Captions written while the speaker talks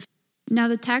Now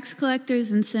the tax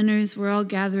collectors and sinners were all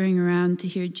gathering around to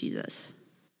hear Jesus.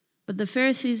 But the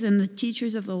Pharisees and the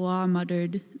teachers of the law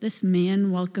muttered, "This man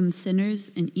welcomes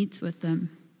sinners and eats with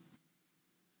them."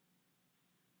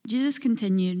 Jesus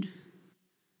continued,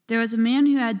 "There was a man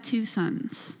who had 2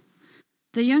 sons.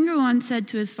 The younger one said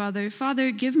to his father,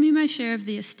 'Father, give me my share of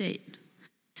the estate.'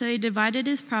 So he divided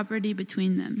his property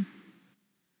between them.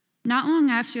 Not long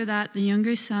after that, the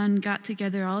younger son got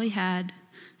together all he had,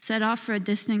 set off for a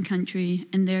distant country,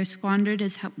 and there squandered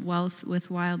his wealth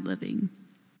with wild living.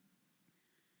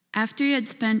 After he had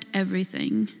spent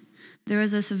everything, there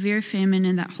was a severe famine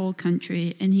in that whole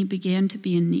country, and he began to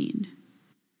be in need.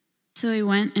 So he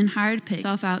went and hired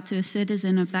himself out to a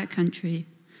citizen of that country,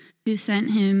 who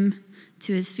sent him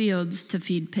to his fields to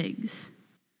feed pigs.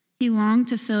 He longed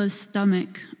to fill his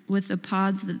stomach with the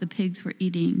pods that the pigs were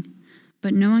eating,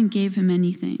 but no one gave him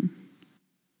anything.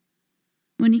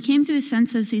 When he came to his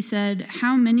senses, he said,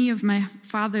 'How many of my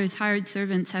father's hired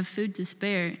servants have food to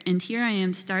spare, and here I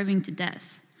am starving to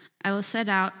death? I will set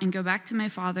out and go back to my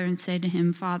father and say to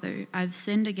him, Father, I've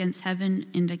sinned against heaven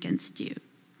and against you.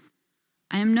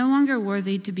 I am no longer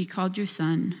worthy to be called your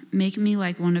son. Make me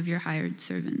like one of your hired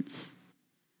servants.'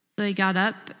 So he got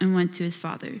up and went to his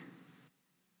father.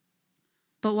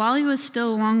 But while he was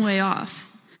still a long way off,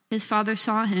 his father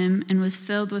saw him and was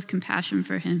filled with compassion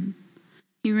for him.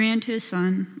 He ran to his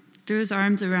son, threw his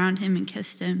arms around him, and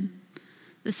kissed him.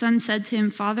 The son said to him,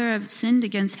 Father, I have sinned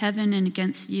against heaven and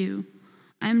against you.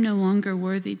 I am no longer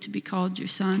worthy to be called your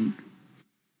son.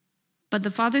 But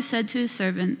the father said to his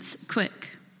servants,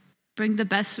 Quick, bring the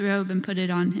best robe and put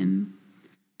it on him.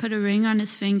 Put a ring on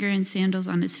his finger and sandals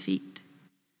on his feet.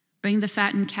 Bring the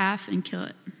fattened calf and kill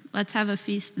it. Let's have a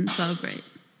feast and celebrate.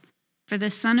 For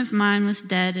this son of mine was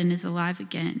dead and is alive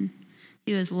again.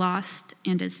 He was lost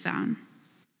and is found.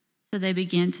 So they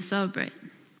began to celebrate.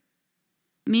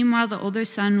 Meanwhile, the older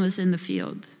son was in the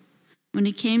field. When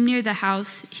he came near the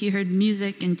house, he heard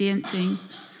music and dancing.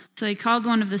 So he called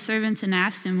one of the servants and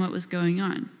asked him what was going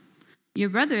on. Your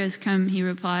brother has come, he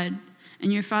replied,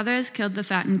 and your father has killed the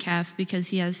fattened calf because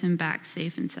he has him back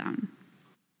safe and sound.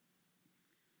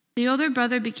 The older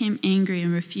brother became angry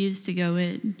and refused to go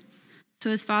in. So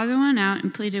his father went out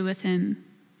and pleaded with him.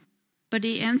 But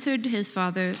he answered his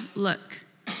father, Look,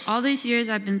 all these years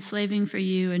I've been slaving for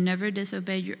you and never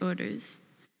disobeyed your orders.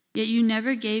 Yet you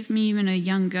never gave me even a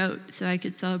young goat so I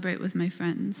could celebrate with my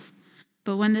friends.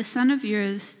 But when this son of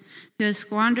yours, who has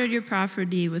squandered your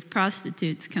property with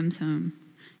prostitutes, comes home,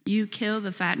 you kill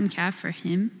the fattened calf for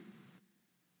him?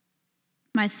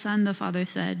 My son, the father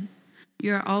said,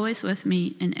 you are always with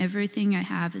me, and everything I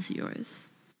have is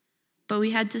yours. But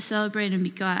we had to celebrate and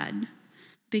be glad,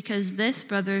 because this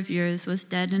brother of yours was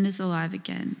dead and is alive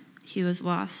again. He was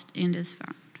lost and is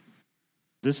found.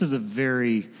 This is a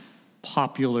very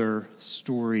popular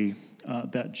story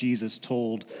that Jesus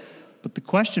told. But the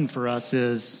question for us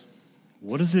is,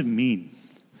 what does it mean?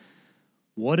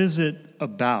 What is it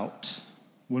about?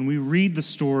 When we read the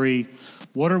story,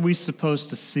 what are we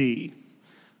supposed to see?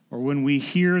 Or when we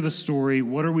hear the story,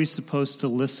 what are we supposed to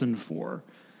listen for?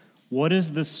 What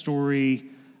is this story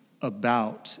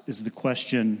about is the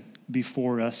question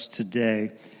before us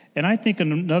today. And I think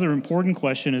another important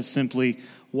question is simply,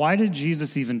 why did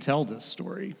Jesus even tell this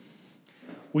story?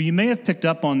 Well, you may have picked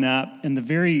up on that in the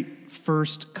very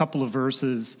first couple of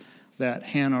verses that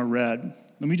Hannah read.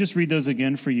 Let me just read those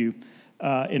again for you.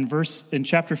 In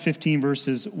chapter 15,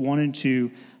 verses 1 and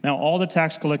 2, now all the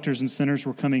tax collectors and sinners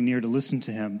were coming near to listen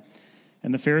to him.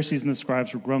 And the Pharisees and the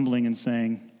scribes were grumbling and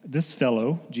saying, this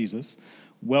fellow, Jesus,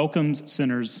 welcomes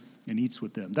sinners and eats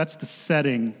with them. That's the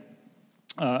setting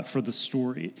for the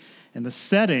story. And the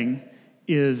setting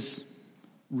is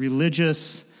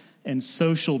religious and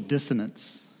social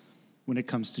dissonance when it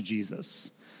comes to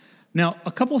Jesus. Now,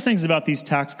 a couple of things about these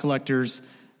tax collectors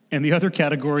and the other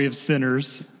category of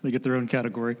sinners. They get their own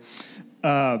category.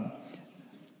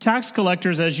 Tax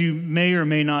collectors, as you may or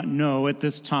may not know at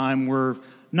this time, were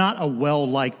not a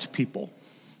well-liked people.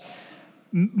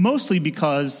 Mostly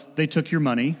because they took your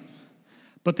money,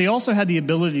 but they also had the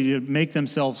ability to make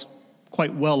themselves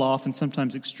quite well off and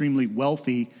sometimes extremely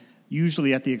wealthy,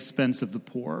 usually at the expense of the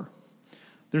poor.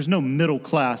 There's no middle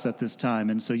class at this time,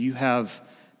 and so you have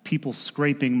people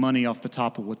scraping money off the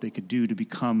top of what they could do to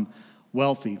become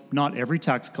wealthy. Not every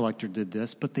tax collector did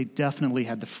this, but they definitely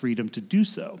had the freedom to do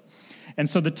so. And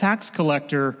so the tax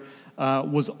collector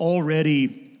was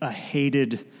already a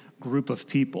hated group of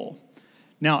people.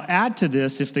 Now, add to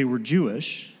this, if they were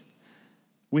Jewish,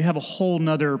 we have a whole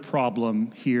nother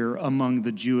problem here among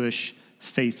the Jewish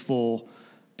faithful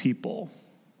people.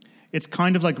 It's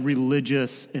kind of like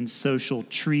religious and social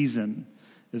treason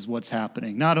is what's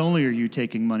happening. Not only are you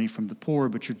taking money from the poor,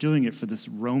 but you're doing it for this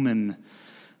Roman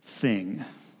thing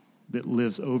that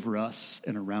lives over us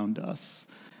and around us.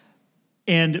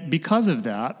 And because of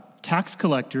that, tax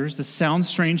collectors, this sounds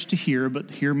strange to hear, but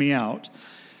hear me out.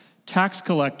 Tax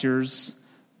collectors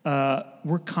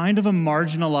were kind of a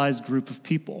marginalized group of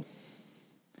people.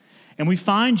 And we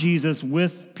find Jesus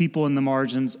with people in the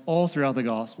margins all throughout the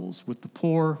Gospels, with the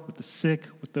poor, with the sick,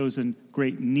 with those in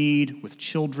great need, with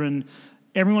children.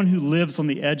 Everyone who lives on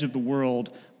the edge of the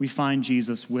world, we find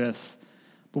Jesus with.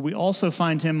 But we also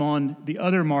find him on the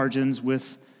other margins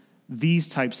with these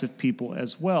types of people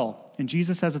as well. And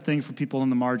Jesus has a thing for people on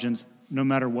the margins, no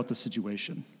matter what the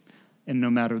situation and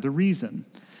no matter the reason.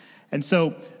 And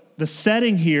so the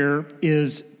setting here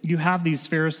is you have these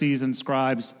Pharisees and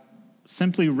scribes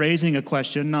simply raising a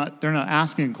question. They're not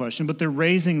asking a question, but they're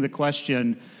raising the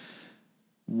question,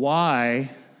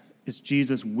 why is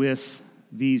Jesus with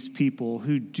these people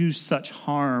who do such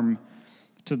harm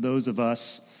to those of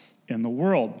us in the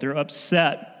world? They're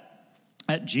upset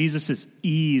at Jesus'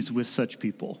 ease with such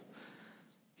people.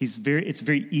 It's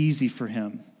very easy for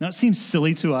him. Now, it seems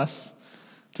silly to us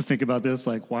to think about this,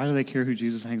 like, why do they care who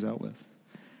Jesus hangs out with?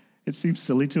 It seems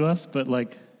silly to us, but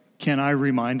can I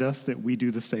remind us that we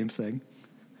do the same thing?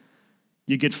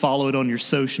 You get followed on your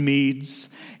social medias,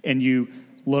 and you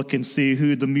look and see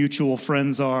who the mutual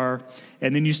friends are,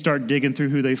 and then you start digging through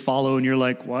who they follow, and you're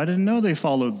like, well, I didn't know they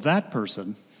followed that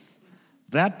person,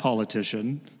 that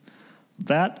politician,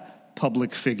 that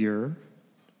public figure,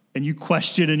 and you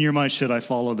question in your mind, should I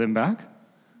follow them back?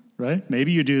 Right?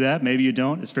 Maybe you do that, maybe you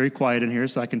don't. It's very quiet in here,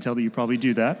 so I can tell that you probably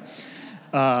do that.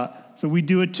 So we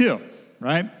do it too,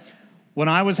 right? When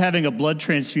I was having a blood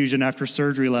transfusion after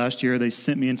surgery last year, they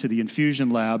sent me into the infusion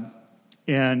lab.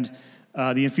 And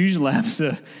the infusion lab is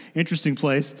an interesting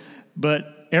place,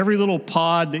 but every little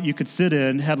pod that you could sit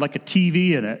in had like a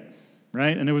TV in it,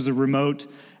 right? And there was a remote,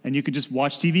 and you could just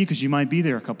watch TV because you might be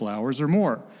there a couple hours or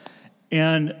more.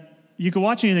 And you could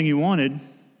watch anything you wanted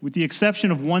with the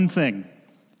exception of one thing,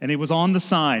 and it was on the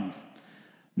sign.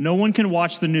 No one can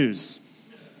watch the news.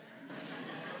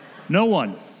 No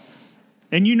one.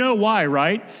 And you know why,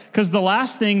 right? Because the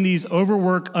last thing these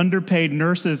overworked, underpaid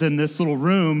nurses in this little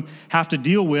room have to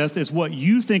deal with is what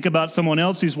you think about someone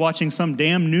else who's watching some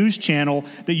damn news channel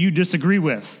that you disagree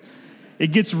with.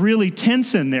 It gets really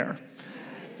tense in there.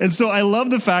 And so I love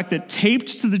the fact that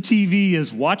taped to the TV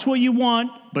is watch what you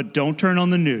want, but don't turn on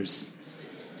the news.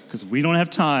 Because we don't have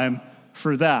time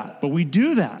for that. But we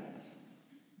do that.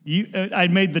 I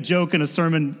made the joke in a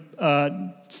sermon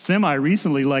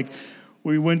semi-recently,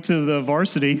 we went to the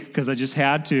varsity because I just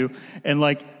had to, and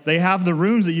they have the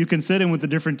rooms that you can sit in with the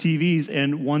different TVs,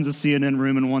 and one's a CNN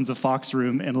room and one's a Fox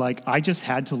room, and I just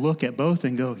had to look at both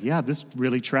and go, yeah, this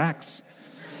really tracks.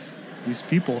 These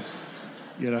people,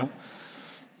 I'm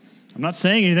not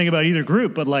saying anything about either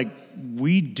group, but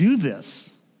we do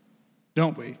this,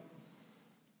 don't we?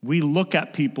 We look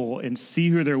at people and see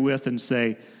who they're with and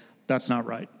say, that's not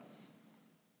right.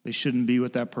 They shouldn't be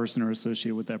with that person or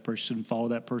associate with that person, shouldn't follow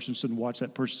that person, shouldn't watch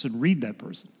that person, shouldn't read that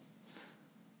person.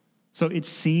 So it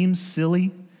seems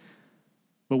silly,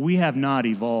 but we have not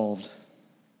evolved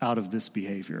out of this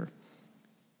behavior.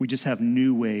 We just have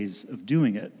new ways of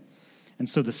doing it. And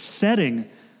so the setting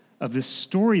of this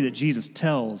story that Jesus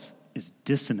tells is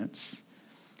dissonance.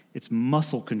 It's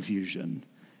muscle confusion.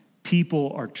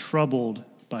 People are troubled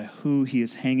by who he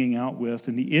is hanging out with,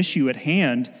 and the issue at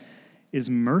hand is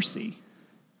mercy.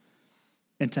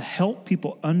 And to help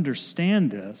people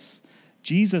understand this,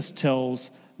 Jesus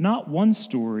tells not one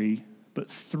story, but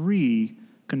 3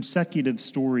 consecutive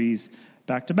stories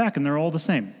back to back, and they're all the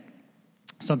same.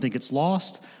 Something gets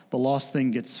lost, the lost thing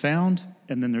gets found,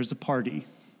 and then there's a party.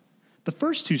 The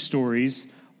first 2 stories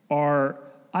are,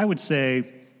 I would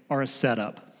say, a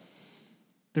setup.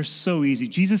 They're so easy.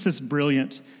 Jesus is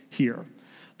brilliant here.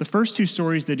 The first 2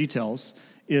 stories that he tells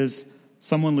is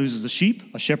someone loses a sheep,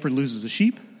 a shepherd loses a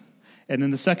sheep, and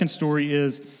then the second story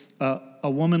is a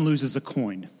woman loses a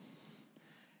coin.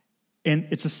 And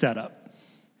it's a setup.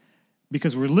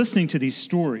 Because we're listening to these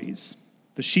stories.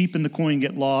 The sheep and the coin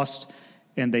get lost,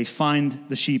 and they find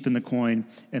the sheep and the coin,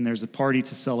 and there's a party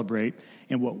to celebrate.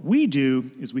 And what we do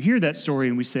is we hear that story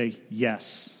and we say,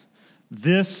 yes,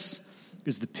 this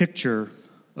is the picture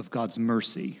of God's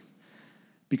mercy.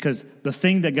 Because the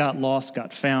thing that got lost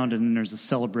got found, and then there's a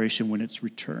celebration when it's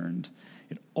returned.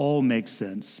 It all makes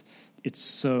sense. It's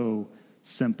so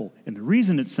simple. And the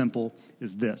reason it's simple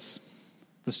is this.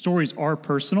 The stories are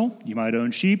personal. You might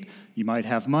own sheep. You might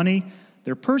have money.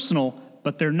 They're personal,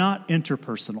 but they're not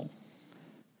interpersonal.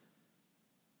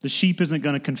 The sheep isn't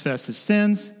going to confess his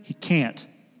sins. He can't.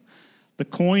 The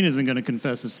coin isn't going to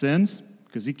confess his sins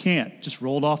because he can't. Just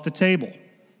rolled off the table.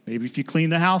 Maybe if you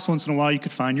clean the house once in a while, you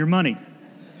could find your money.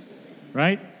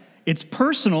 Right? It's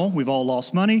personal. We've all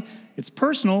lost money. It's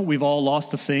personal. We've all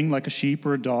lost a thing like a sheep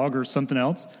or a dog or something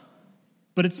else.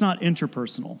 But it's not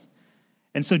interpersonal.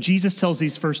 And so Jesus tells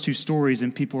these first two stories,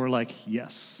 and people are like,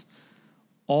 yes,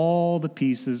 all the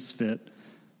pieces fit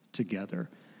together.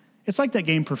 It's like that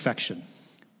game Perfection.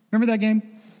 Remember that game?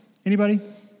 Anybody?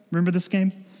 Remember this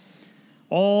game?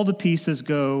 All the pieces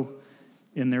go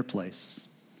in their place,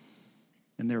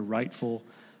 in their rightful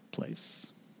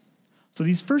place. So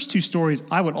these first two stories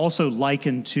I would also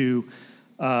liken to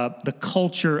the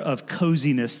culture of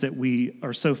coziness that we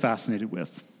are so fascinated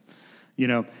with. You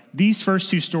know, these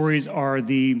first two stories are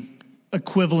the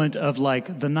equivalent of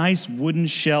like the nice wooden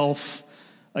shelf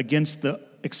against the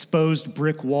exposed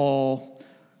brick wall,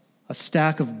 a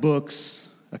stack of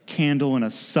books, a candle, and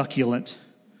a succulent.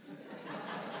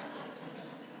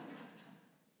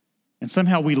 And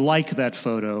somehow we like that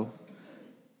photo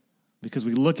because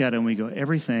we look at it and we go,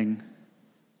 everything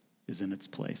is in its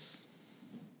place.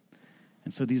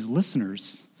 And so these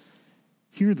listeners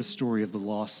hear the story of the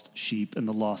lost sheep and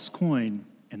the lost coin,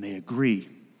 and they agree,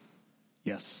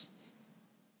 yes,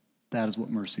 that is what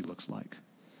mercy looks like.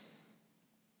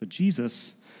 But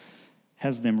Jesus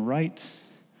has them right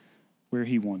where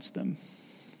he wants them.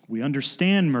 We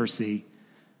understand mercy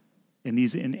in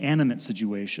these inanimate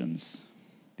situations,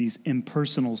 these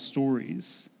impersonal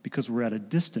stories, because we're at a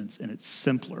distance and it's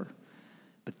simpler.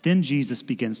 But then Jesus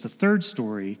begins the third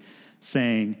story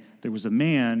saying there was a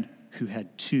man who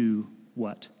had two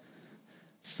what?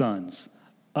 Sons.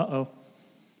 Uh-oh.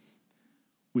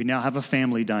 We now have a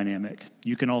family dynamic.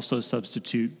 You can also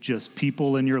substitute just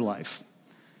people in your life.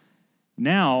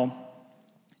 Now,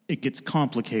 it gets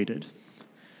complicated.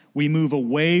 We move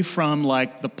away from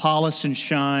like the polish and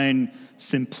shine,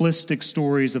 simplistic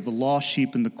stories of the lost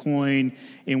sheep and the coin,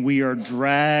 and we are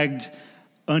dragged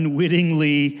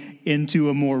unwittingly into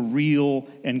a more real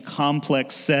and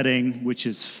complex setting, which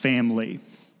is family.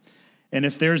 And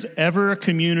if there's ever a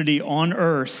community on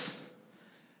earth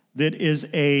that is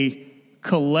a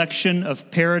collection of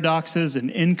paradoxes and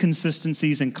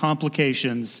inconsistencies and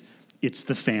complications, it's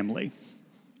the family.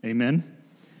 Amen?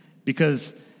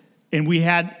 Because, and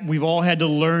we've all had to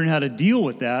learn how to deal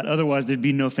with that, otherwise there'd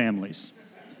be no families.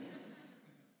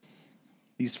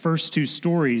 These first two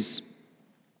stories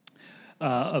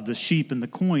of the sheep and the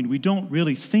coin, we don't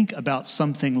really think about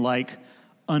something like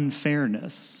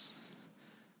unfairness.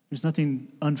 There's nothing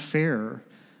unfair.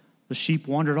 The sheep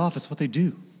wandered off. It's what they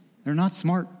do. They're not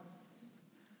smart.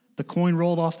 The coin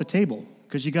rolled off the table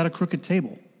because you got a crooked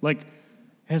table. Like, it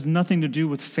has nothing to do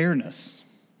with fairness.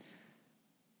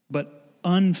 But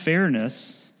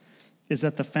unfairness is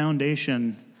at the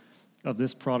foundation of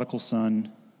this prodigal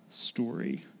son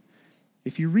story.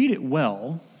 If you read it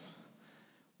well,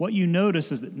 what you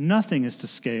notice is that nothing is to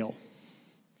scale.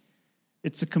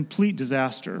 It's a complete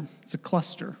disaster. It's a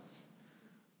cluster.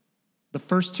 The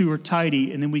first two are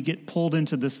tidy, and then we get pulled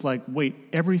into this like, wait,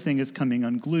 everything is coming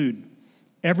unglued.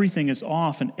 Everything is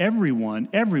off, and everyone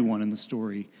in the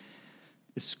story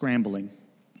is scrambling.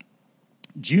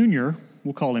 Junior,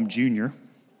 we'll call him Junior,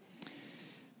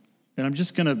 and I'm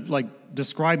just going to like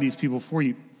describe these people for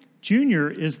you. Junior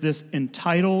is this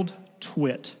entitled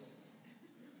twit.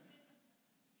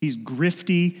 He's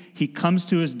grifty. He comes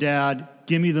to his dad,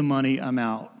 give me the money, I'm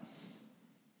out.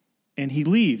 And he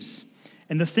leaves.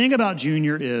 And the thing about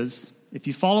Junior is, if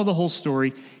you follow the whole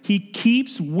story, he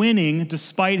keeps winning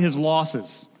despite his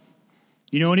losses.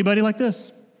 You know anybody like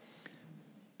this?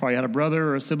 Probably had a brother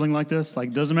or a sibling like this.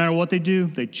 Like, doesn't matter what they do,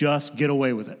 they just get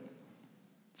away with it.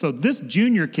 So this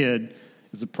Junior kid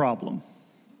is a problem.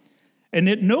 And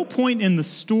at no point in the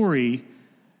story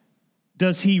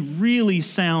does he really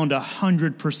sound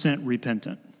 100%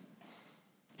 repentant.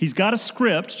 He's got a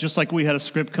script, just like we had a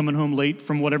script coming home late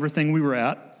from whatever thing we were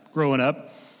at growing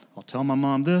up. I'll tell my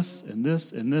mom this and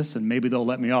this and this, and maybe they'll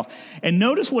let me off. And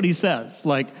notice what he says,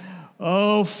 like,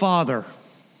 oh, Father,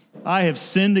 I have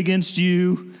sinned against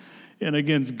you and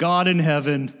against God in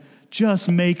heaven. Just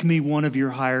make me one of your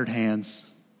hired hands.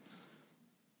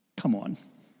 Come on.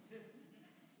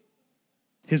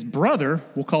 His brother,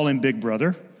 we'll call him Big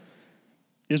Brother,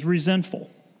 is resentful,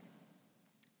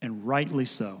 and rightly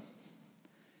so,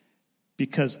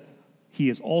 because he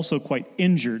is also quite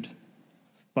injured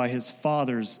by his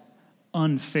father's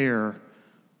unfair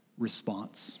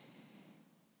response.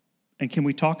 And can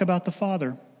we talk about the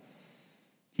father?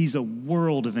 He's a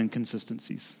world of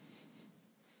inconsistencies.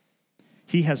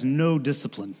 He has no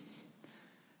discipline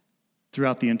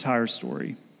throughout the entire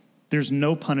story. There's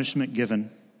no punishment given.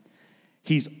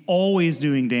 He's always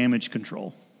doing damage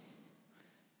control.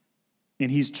 And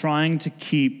he's trying to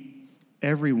keep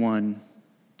everyone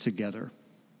together.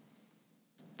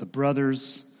 The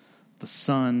brothers, the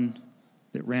son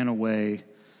that ran away,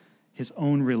 his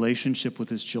own relationship with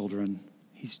his children.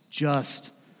 He's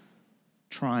just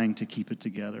trying to keep it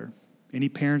together. Any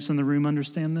parents in the room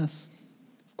understand this?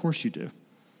 Of course you do.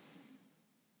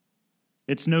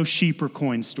 It's no sheep or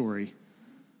coin story.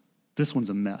 This one's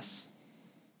a mess.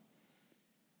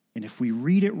 And if we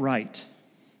read it right,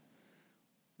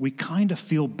 we kind of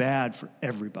feel bad for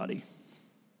everybody.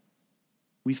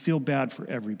 We feel bad for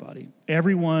everybody.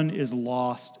 Everyone is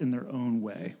lost in their own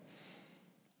way.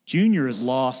 Junior is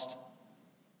lost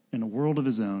in a world of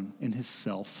his own, in his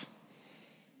self.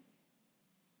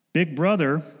 Big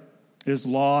brother is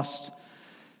lost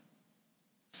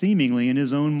seemingly in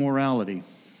his own morality.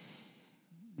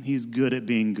 He's good at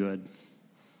being good.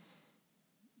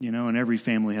 And every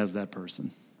family has that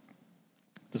person,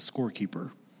 the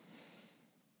scorekeeper.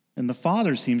 And the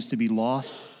father seems to be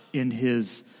lost in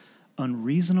his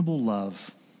unreasonable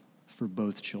love for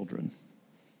both children.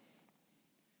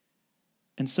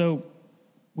 And so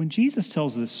when Jesus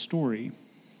tells this story,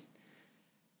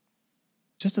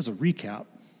 just as a recap,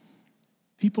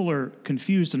 people are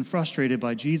confused and frustrated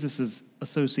by Jesus'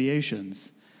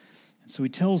 associations. And so he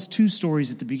tells two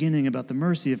stories at the beginning about the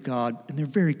mercy of God, and they're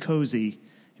very cozy,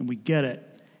 and we get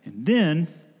it. And then,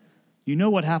 you know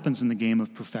what happens in the game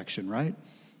of perfection, right?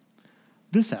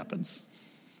 This happens.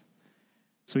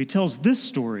 So he tells this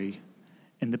story,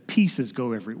 and the pieces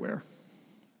go everywhere.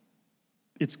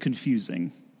 It's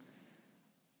confusing.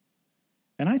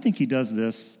 And I think he does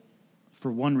this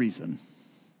for one reason.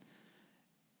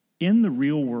 In the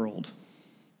real world,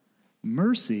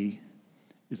 mercy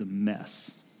is a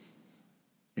mess.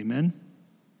 Amen?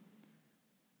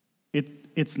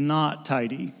 It's not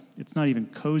tidy. It's not even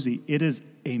cozy. It is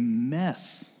a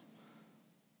mess.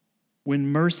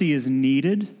 When mercy is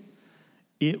needed,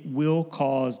 it will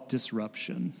cause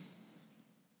disruption.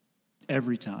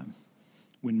 Every time.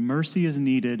 When mercy is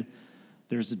needed,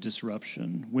 there's a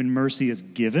disruption. When mercy is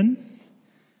given,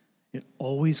 it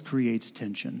always creates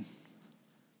tension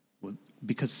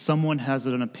because someone has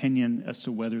an opinion as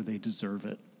to whether they deserve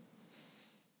it.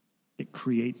 It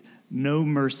creates, no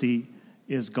mercy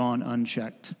is gone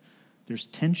unchecked. There's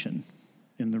tension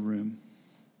in the room.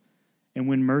 And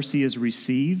when mercy is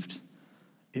received,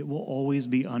 it will always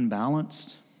be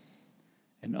unbalanced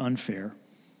and unfair.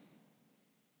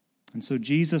 And so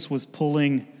Jesus was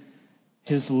pulling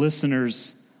his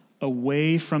listeners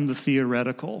away from the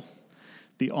theoretical,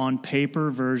 the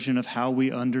on-paper version of how we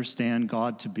understand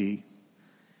God to be.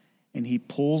 And he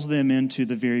pulls them into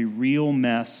the very real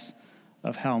mess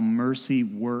of how mercy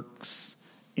works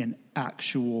in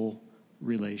actual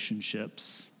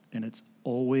relationships. And it's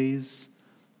always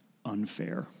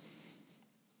unfair.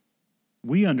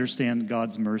 We understand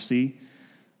God's mercy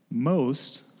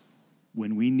most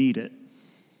when we need it.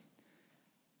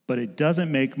 But it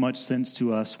doesn't make much sense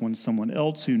to us when someone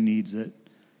else who needs it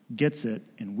gets it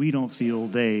and we don't feel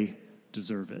they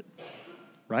deserve it.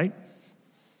 Right?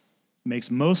 It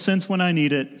makes most sense when I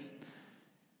need it.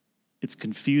 It's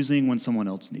confusing when someone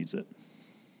else needs it.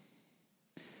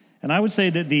 And I would say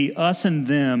that the us and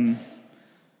them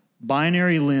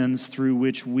binary lens through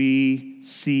which we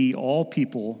see all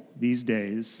people these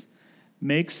days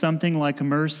makes something like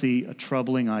mercy a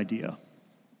troubling idea.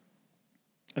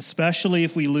 Especially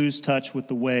if we lose touch with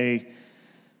the way,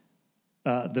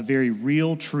 the very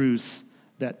real truth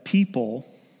that people,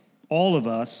 all of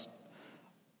us,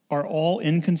 are all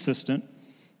inconsistent,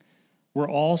 we're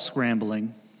all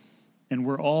scrambling, and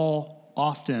we're all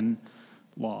often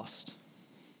lost.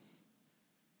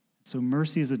 So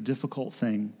mercy is a difficult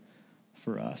thing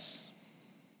for us.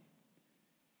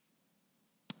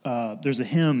 There's a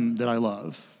hymn that I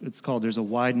love. It's called There's a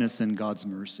Wideness in God's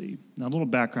Mercy. Now, a little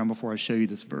background before I show you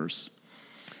this verse.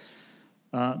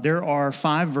 There are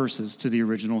 5 verses to the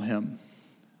original hymn,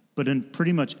 but in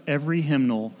pretty much every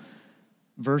hymnal,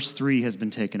 verse 3 has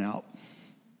been taken out.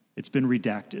 It's been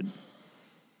redacted.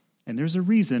 And there's a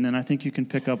reason, and I think you can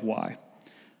pick up why.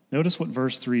 Notice what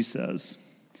verse 3 says.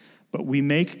 But we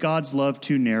make God's love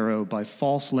too narrow by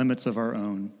false limits of our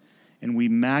own, and we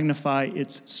magnify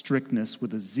its strictness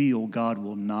with a zeal God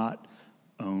will not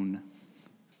own.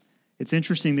 It's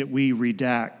interesting that we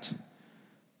redact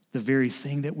the very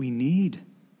thing that we need.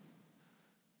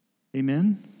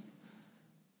 Amen?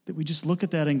 That we just look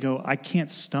at that and go, I can't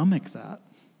stomach that,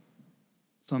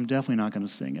 so I'm definitely not going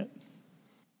to sing it.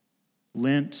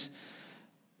 Lent,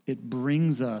 it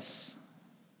brings us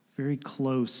very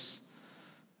close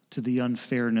to the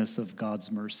unfairness of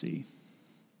God's mercy.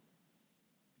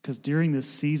 Because during this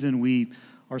season, we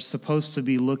are supposed to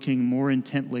be looking more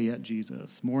intently at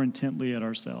Jesus, more intently at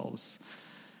ourselves,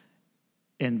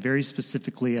 and very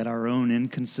specifically at our own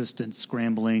inconsistent,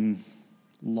 scrambling,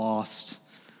 lost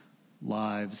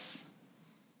lives.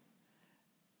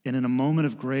 And in a moment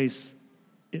of grace,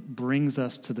 it brings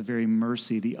us to the very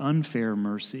mercy, the unfair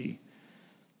mercy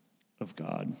of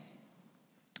God.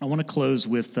 I want to close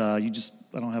with, I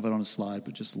don't have it on a slide,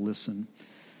 but just listen.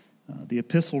 The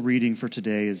epistle reading for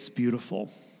today is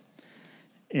beautiful.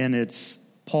 And it's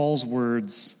Paul's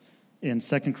words in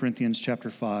 2 Corinthians chapter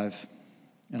 5.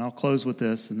 And I'll close with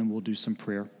this, and then we'll do some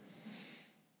prayer.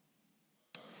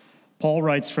 Paul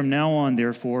writes, "From now on,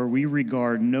 therefore, we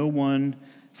regard no one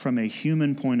from a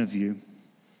human point of view,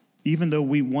 even though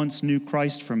we once knew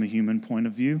Christ from a human point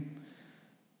of view.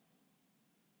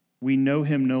 We know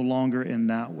him no longer in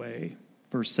that way."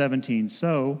 Verse 17,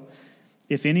 "So,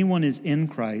 if anyone is in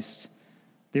Christ,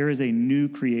 there is a new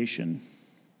creation."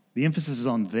 The emphasis is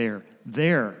on there.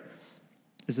 There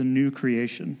is a new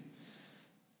creation.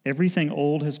 "Everything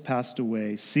old has passed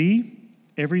away. See,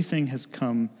 everything has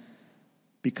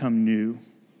become new.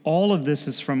 All of this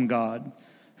is from God,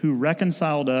 who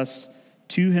reconciled us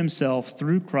to himself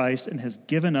through Christ and has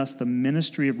given us the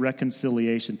ministry of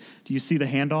reconciliation." Do you see the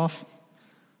handoff?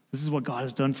 This is what God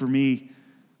has done for me.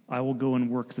 I will go and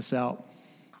work this out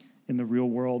in the real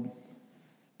world.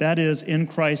 "That is, in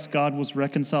Christ, God was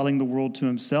reconciling the world to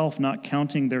himself, not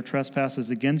counting their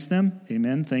trespasses against them."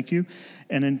 Amen, thank you.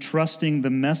 "And entrusting the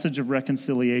message of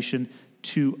reconciliation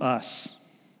to us.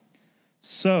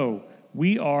 So,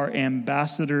 we are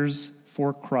ambassadors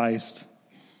for Christ."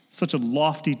 Such a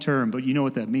lofty term, but you know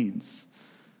what that means.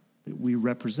 That we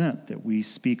represent, that we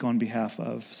speak on behalf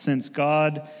of. "Since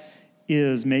God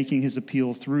is making his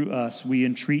appeal through us, we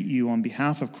entreat you on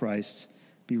behalf of Christ,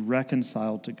 be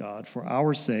reconciled to God. For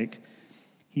our sake,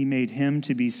 he made him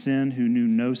to be sin who knew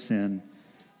no sin,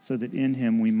 so that in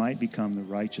him we might become the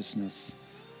righteousness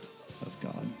of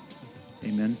God."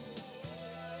 Amen.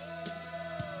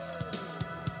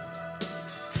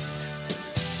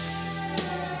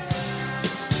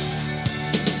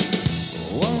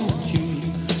 Won't you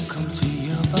come see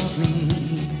about me?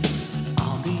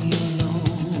 I'll be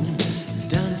alone,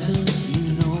 dancing,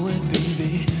 you know it,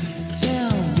 baby.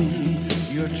 Tell me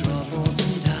your troubles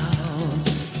and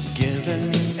doubts, giving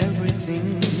me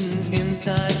everything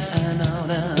inside and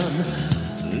out.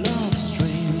 And love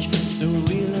strange, so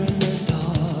real in the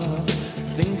dark.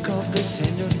 Think of the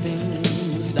tender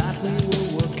things that we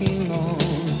were working on.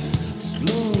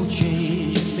 Slow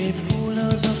change may pull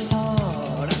us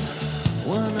apart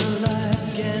when a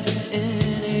light gets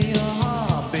into your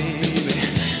heart, baby.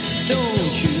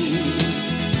 Don't you